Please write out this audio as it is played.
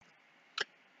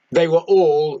They were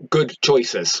all good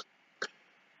choices.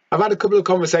 I've had a couple of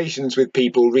conversations with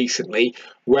people recently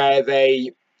where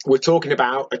they were talking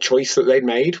about a choice that they'd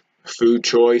made, a food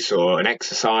choice or an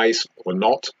exercise or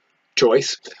not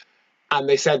choice, and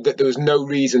they said that there was no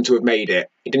reason to have made it.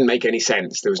 It didn't make any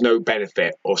sense. There was no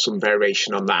benefit or some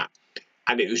variation on that,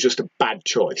 and it was just a bad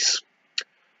choice.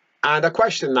 And I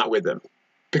questioned that with them,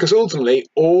 because ultimately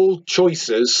all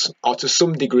choices are to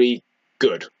some degree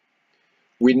good.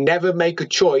 We never make a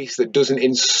choice that doesn't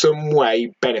in some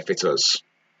way benefit us.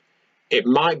 It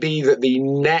might be that the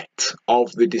net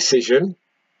of the decision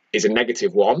is a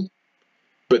negative one,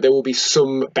 but there will be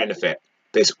some benefit.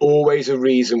 There's always a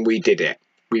reason we did it.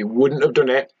 We wouldn't have done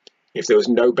it if there was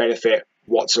no benefit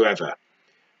whatsoever.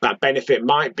 That benefit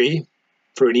might be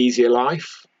for an easier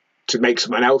life, to make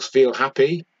someone else feel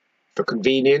happy, for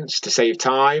convenience, to save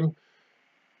time,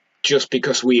 just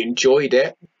because we enjoyed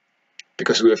it,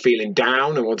 because we were feeling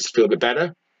down and wanted to feel a bit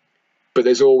better. But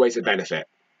there's always a benefit.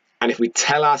 And if we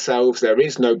tell ourselves there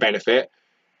is no benefit,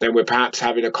 then we're perhaps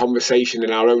having a conversation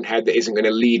in our own head that isn't going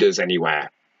to lead us anywhere.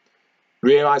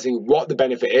 Realizing what the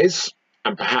benefit is,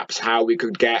 and perhaps how we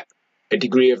could get a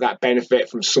degree of that benefit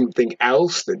from something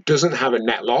else that doesn't have a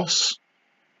net loss,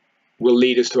 will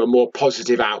lead us to a more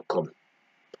positive outcome.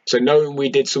 So knowing we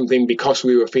did something because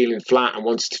we were feeling flat and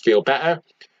wanted to feel better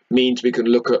means we can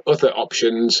look at other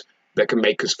options that can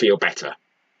make us feel better.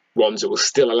 Ones that will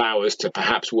still allow us to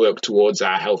perhaps work towards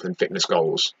our health and fitness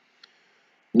goals.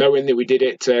 Knowing that we did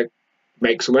it to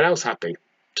make someone else happy,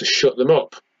 to shut them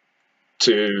up,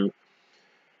 to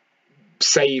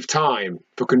save time,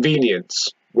 for convenience,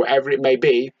 whatever it may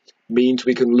be, means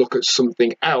we can look at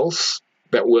something else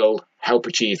that will help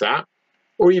achieve that,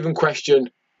 or even question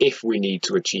if we need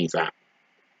to achieve that.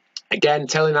 Again,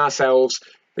 telling ourselves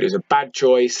that it was a bad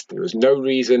choice, there was no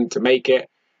reason to make it,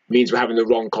 means we're having the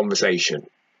wrong conversation.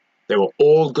 They were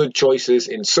all good choices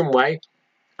in some way,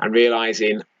 and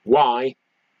realizing why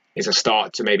is a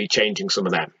start to maybe changing some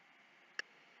of them.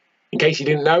 In case you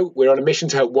didn't know, we're on a mission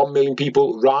to help 1 million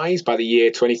people rise by the year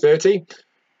 2030.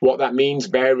 What that means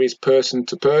varies person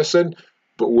to person,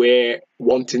 but we're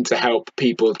wanting to help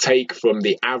people take from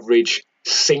the average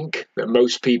sink that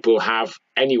most people have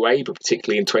anyway, but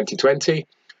particularly in 2020,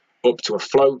 up to a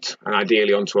float and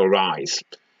ideally onto a rise.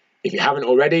 If you haven't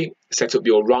already, set up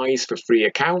your Rise for Free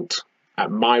account at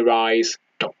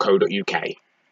myrise.co.uk.